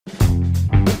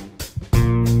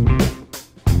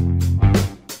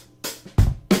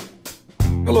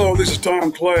This is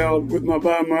Tom Cloud with my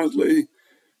bi-monthly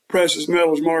precious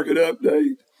metals market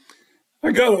update.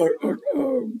 I got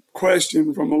a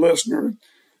question from a listener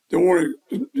that wanted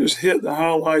to just hit the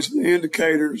highlights of the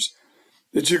indicators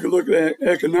that you could look at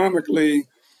economically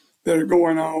that are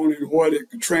going on and what it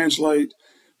could translate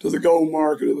to the gold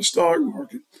market or the stock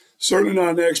market. Certainly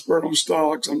not an expert on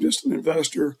stocks. I'm just an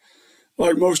investor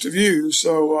like most of you,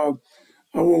 so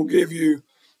I won't give you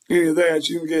any of that.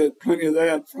 You can get plenty of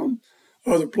that from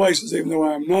other places, even though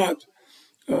I'm not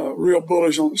real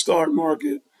bullish on the stock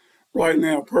market right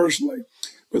now personally.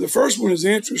 But the first one is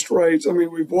interest rates. I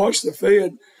mean, we've watched the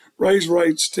Fed raise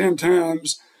rates 10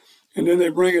 times, and then they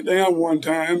bring it down one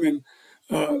time,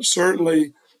 and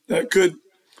certainly that could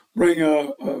bring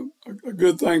a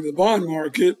good thing to the bond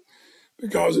market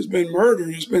because it's been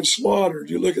murdered, it's been slaughtered.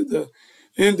 You look at the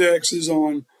indexes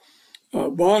on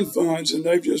bond funds, and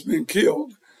they've just been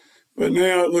killed. But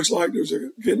now it looks like there's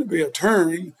getting to be a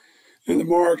turn in the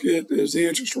market as the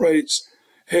interest rates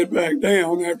head back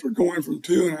down after going from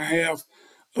 2.5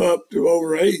 up to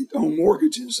over 8 on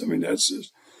mortgages. I mean, that's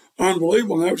just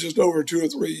unbelievable. And that was just over a 2 or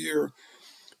 3 year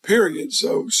period.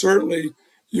 So certainly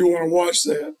you want to watch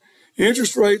that.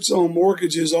 Interest rates on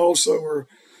mortgages also are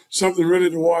something really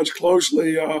to watch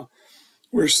closely.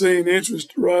 We're seeing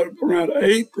interest right around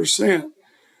 8%.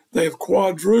 They've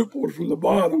quadrupled from the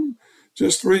bottom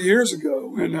just 3 years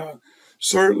ago. And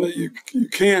certainly you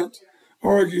can't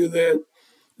argue that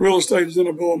real estate is in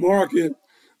a bull market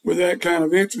with that kind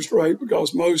of interest rate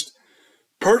because most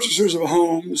purchasers of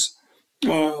homes,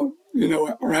 are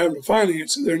having to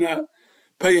finance it. They're not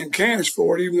paying cash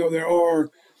for it, even though there are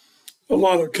a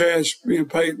lot of cash being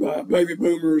paid by baby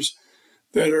boomers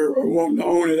that are wanting to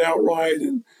own it outright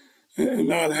and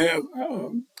not have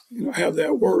have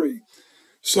that worry.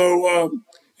 So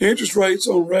interest rates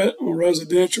on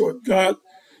residential have got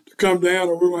to come down,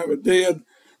 or we're going to have a dead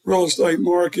real estate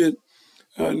market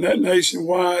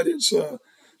nationwide. It's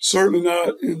certainly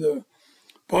not in the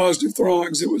positive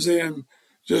throngs it was in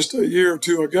just a year or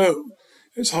two ago,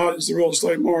 as hot as the real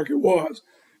estate market was.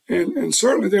 And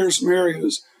certainly there are some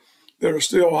areas that are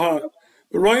still hot.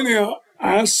 But right now,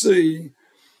 I see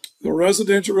the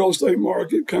residential real estate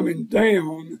market coming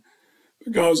down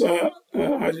because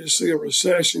I just see a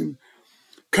recession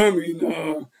coming.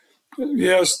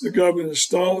 Yes, the government has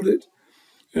stalled it.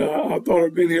 I thought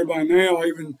it'd been here by now. I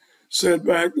even said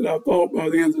back that I thought by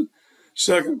the end of the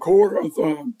second quarter,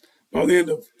 by the end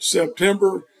of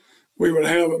September, we would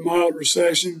have a mild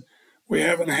recession. We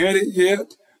haven't had it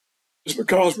yet. It's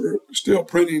because we're still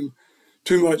printing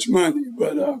too much money.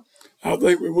 But I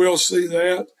think we will see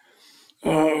that.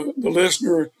 The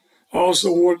listener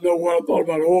also wanted to know what I thought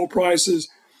about oil prices.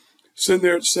 Sitting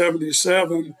there at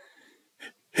 77,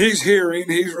 he's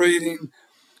reading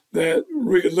that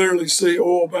we could literally see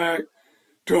oil back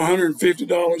to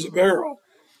 $150 a barrel.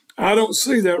 I don't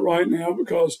see that right now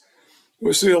because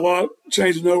we see a lot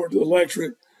changing over to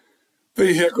electric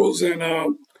vehicles and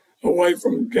away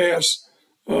from gas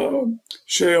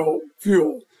shale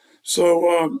fuel.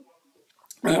 So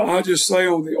I just say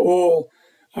on the oil,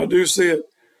 I do see it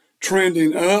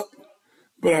trending up,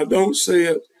 but I don't see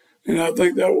it, and I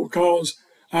think that will cause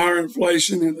higher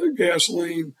inflation in the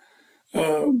gasoline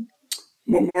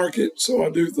market. So I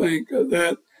do think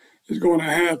that is going to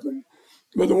happen.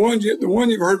 But the one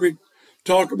you've heard me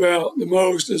talk about the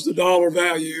most is the dollar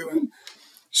value, and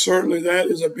certainly that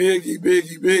is a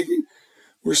biggie.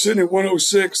 We're sitting at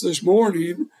 106 this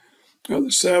morning, the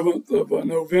 7th of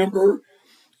November,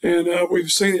 and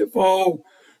we've seen it fall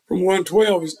from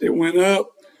 112. It went up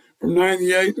from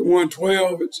 98 to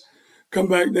 112. It's come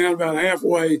back down about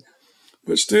halfway,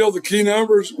 but still the key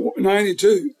number is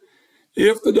 92.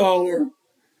 If the dollar,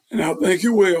 and I think it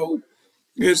will,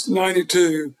 gets to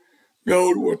 92,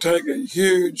 gold will take a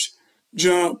huge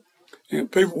jump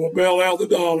and people will bail out the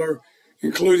dollar,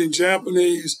 including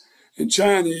Japanese and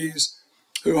Chinese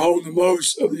who hold the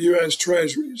most of the U.S.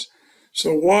 treasuries.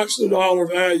 So watch the dollar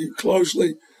value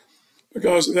closely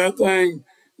because if that thing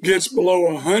gets below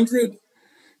 100,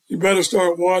 you better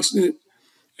start watching it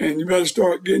and you better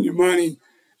start getting your money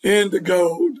into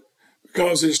gold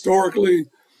because historically,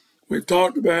 we've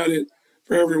talked about it,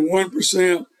 for every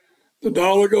 1% the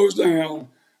dollar goes down,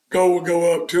 gold will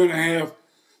go up 2.5%,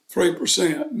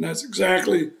 3%. And that's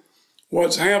exactly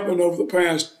what's happened over the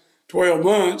past 12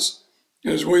 months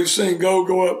as we've seen gold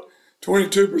go up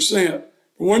 22%.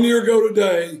 1 year ago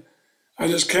today, I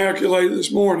just calculated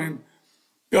this morning,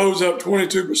 goes up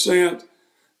 22%.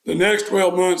 The next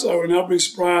 12 months, I would not be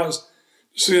surprised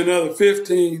to see another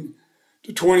 15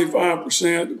 to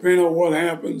 25%, depending on what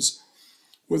happens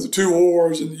with the two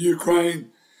wars in the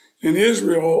Ukraine and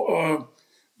Israel.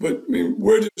 But I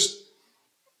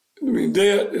mean,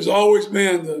 debt has always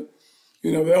been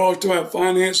they always talk about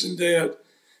financing debt,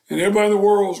 and everybody in the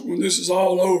world, when this is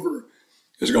all over,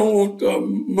 is going to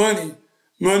want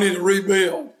money to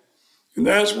rebuild. And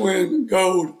that's when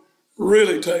gold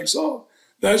really takes off.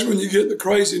 That's when you get the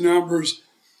crazy numbers,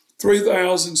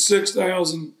 3,000,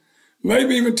 6,000,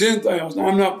 maybe even 10,000.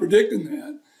 I'm not predicting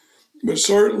that. But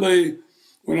certainly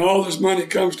when all this money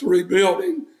comes to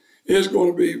rebuilding, it's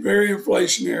going to be very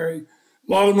inflationary.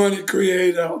 A lot of money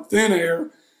created out of thin air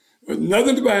with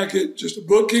nothing to back it, just a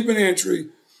bookkeeping entry,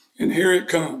 and here it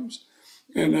comes.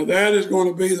 And that is going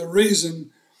to be the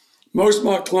reason most of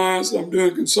my clients that I'm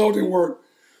doing consulting work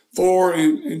for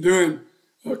and doing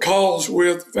calls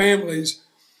with families,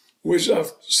 which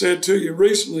I've said to you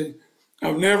recently,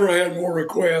 I've never had more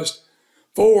requests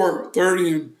for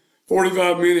 30 and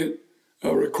 45-minute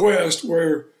requests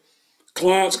where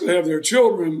clients could have their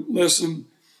children listen,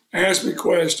 ask me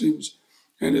questions,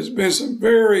 and there's been some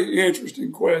very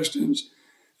interesting questions.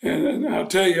 And I'll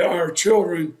tell you, our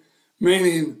children,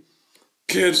 meaning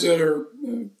kids that are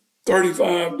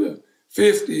 35 to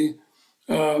 50,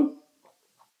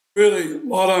 really, a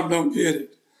lot of them don't get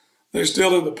it. They're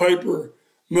still in the paper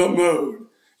mode.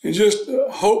 And just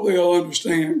hope they'll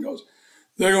understand, because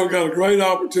they're going to get a great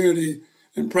opportunity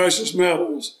in precious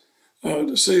metals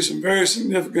to see some very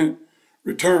significant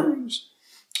returns.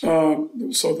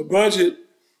 So the budget,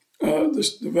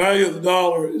 the value of the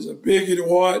dollar is a biggie to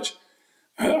watch.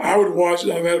 I would watch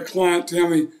it. I've had a client tell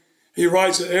me he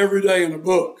writes it every day in a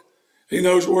book. He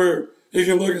knows where he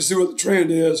can look and see what the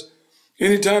trend is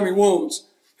anytime he wants.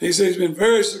 He says he's been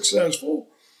very successful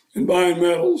in buying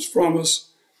metals from us,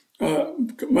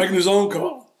 making his own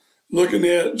call, looking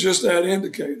at just that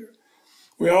indicator.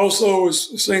 We also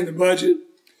was seeing the budget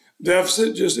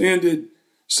deficit just ended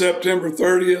September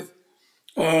 30th.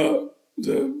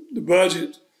 The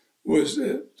budget was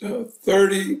at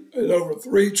over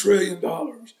 $3 trillion.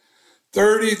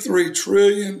 $33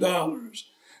 trillion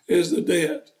is the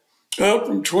debt, up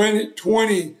from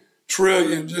 20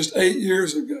 trillion just 8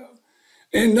 years ago.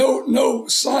 And no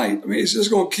sight. I mean, it's just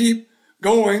going to keep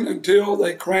going until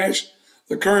they crash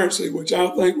the currency, which I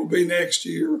think will be next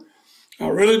year. I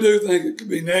really do think it could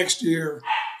be next year,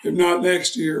 if not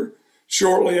next year,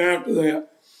 shortly after that.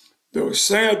 The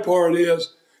sad part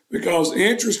is because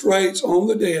interest rates on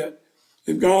the debt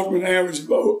have gone from an average of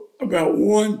about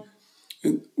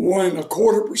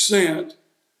 1.25%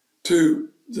 to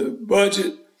the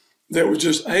budget that was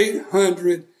just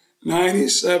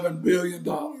 $897 billion.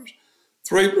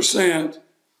 3%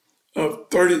 of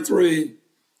 33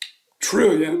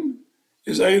 trillion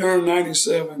is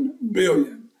 897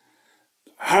 billion.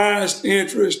 Highest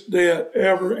interest debt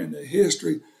ever in the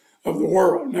history of the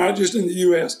world, not just in the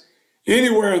U.S.,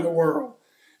 anywhere in the world.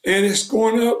 And it's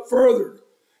going up further.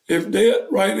 If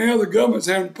debt, right now the government's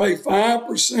having to pay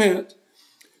 5%,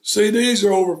 CDs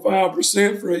are over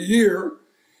 5% for a year,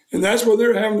 and that's what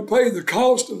they're having to pay. The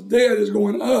cost of debt is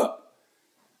going up.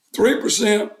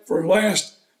 3% for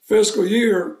last fiscal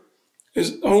year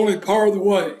is only part of the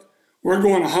way. We're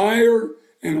going higher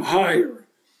and higher.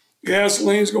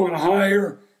 Gasoline's going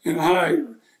higher and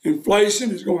higher.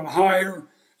 Inflation is going higher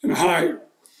and higher.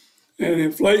 And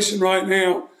inflation right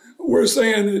now, we're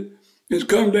saying that it's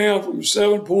come down from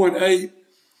 7.8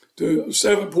 to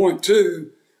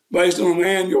 7.2 based on an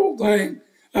annual thing.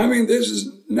 I mean, this is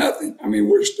nothing. I mean,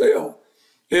 we're still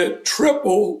at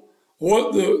triple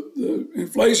what the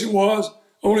inflation was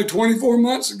only 24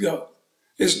 months ago.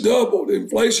 It's doubled. The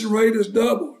inflation rate has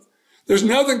doubled. There's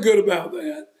nothing good about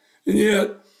that. And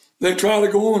yet they try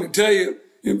to go on and tell you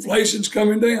inflation's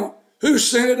coming down. Who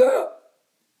sent it up?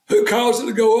 Who caused it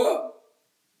to go up?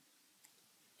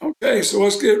 Okay, so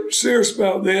let's get serious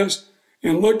about this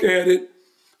and look at it.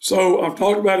 So I've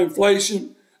talked about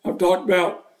inflation. I've talked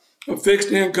about a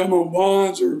fixed income on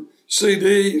bonds or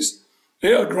CDs.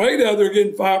 Yeah, great out there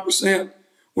getting 5%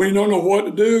 when you don't know what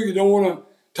to do. You don't want to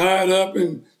tie it up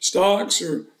in stocks,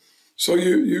 or so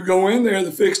you go in there,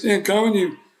 the fixed income, and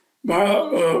you buy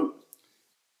a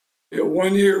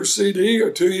 1-year CD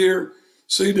or 2-year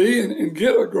CD and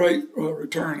get a great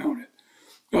return on it.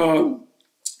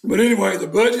 But anyway, the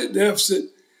budget deficit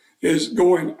is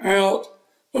going out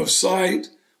of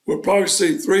sight. We'll probably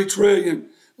see $3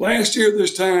 trillion. Last year,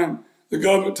 this time, the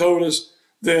government told us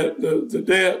that the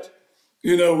debt,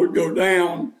 would go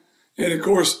down. And of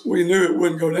course, we knew it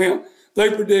wouldn't go down. They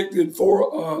predicted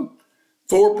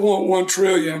 4.1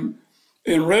 trillion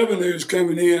in revenues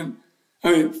coming in.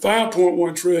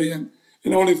 5.1 trillion,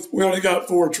 and we only got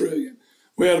 4 trillion.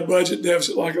 We had a budget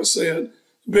deficit, like I said,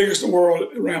 the biggest in the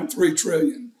world, around $3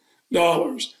 trillion.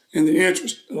 And the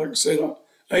interest, like I said,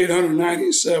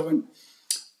 $897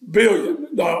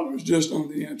 billion just on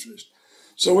the interest.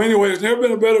 So anyway, there's never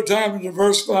been a better time to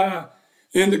diversify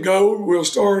into gold. We'll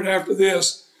start after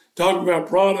this talking about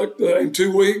product in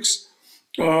 2 weeks.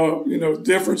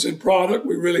 Difference in product.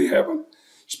 We really haven't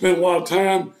spent a lot of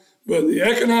time, but the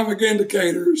economic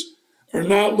indicators are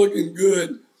not looking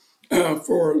good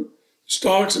for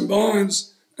stocks and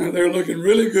bonds. They're looking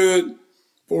really good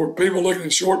for people looking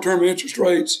at short-term interest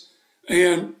rates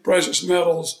and precious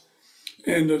metals.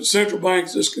 And the central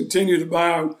banks just continue to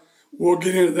buy. We'll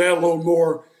get into that a little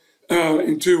more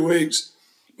in 2 weeks.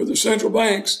 But the central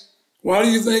banks, why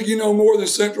do you think you know more than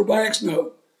central banks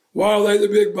know? Why are they the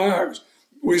big buyers?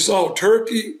 We saw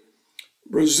Turkey,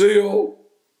 Brazil,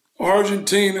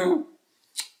 Argentina,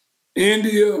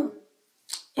 India,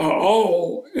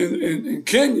 all in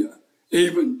Kenya,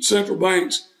 even central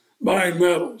banks buying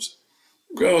metals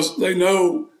because they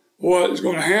know what is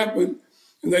going to happen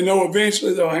and they know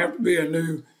eventually there'll have to be a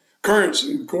new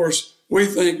currency. And of course, we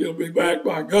think it'll be backed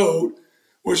by gold,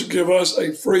 which will give us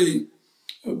a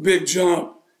big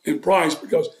jump in price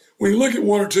because when you look at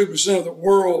 1 or 2% of the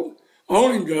world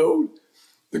owning gold,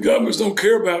 the governments don't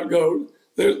care about gold.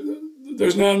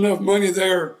 There's not enough money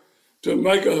there to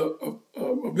make a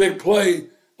big play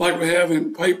like we have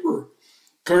in paper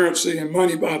currency and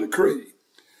money by decree.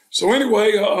 So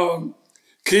anyway,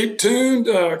 keep tuned,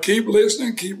 keep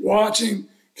listening, keep watching,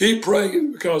 keep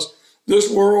praying because this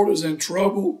world is in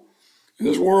trouble and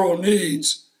this world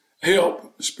needs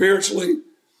help spiritually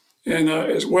and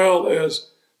as well as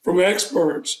from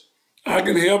experts. I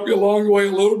can help you along the way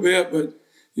a little bit, but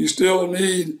you still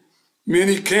need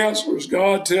many counselors.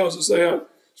 God tells us that.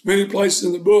 There's many places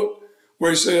in the book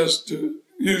where he says to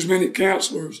use many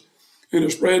counselors and to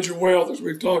spread your wealth, as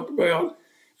we've talked about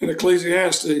in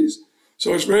Ecclesiastes.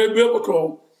 So it's very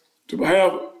biblical to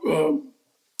have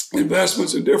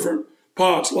investments in different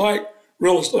pots like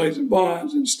real estate and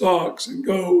bonds and stocks and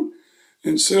gold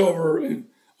and silver and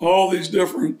all these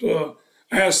different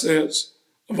assets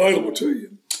available to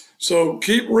you. So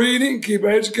keep reading, keep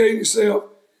educating yourself,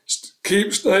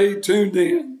 stay tuned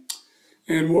in,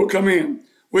 and we'll come in.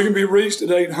 We can be reached at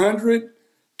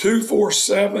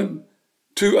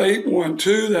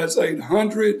 800-247-2812. That's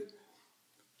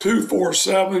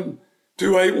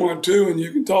 800-247-2812, and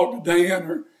you can talk to Dan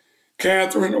or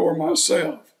Catherine or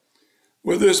myself.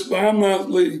 With this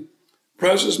bi-monthly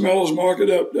Precious Metals Market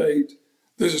Update,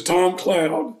 this is Tom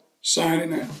Cloud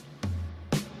signing out.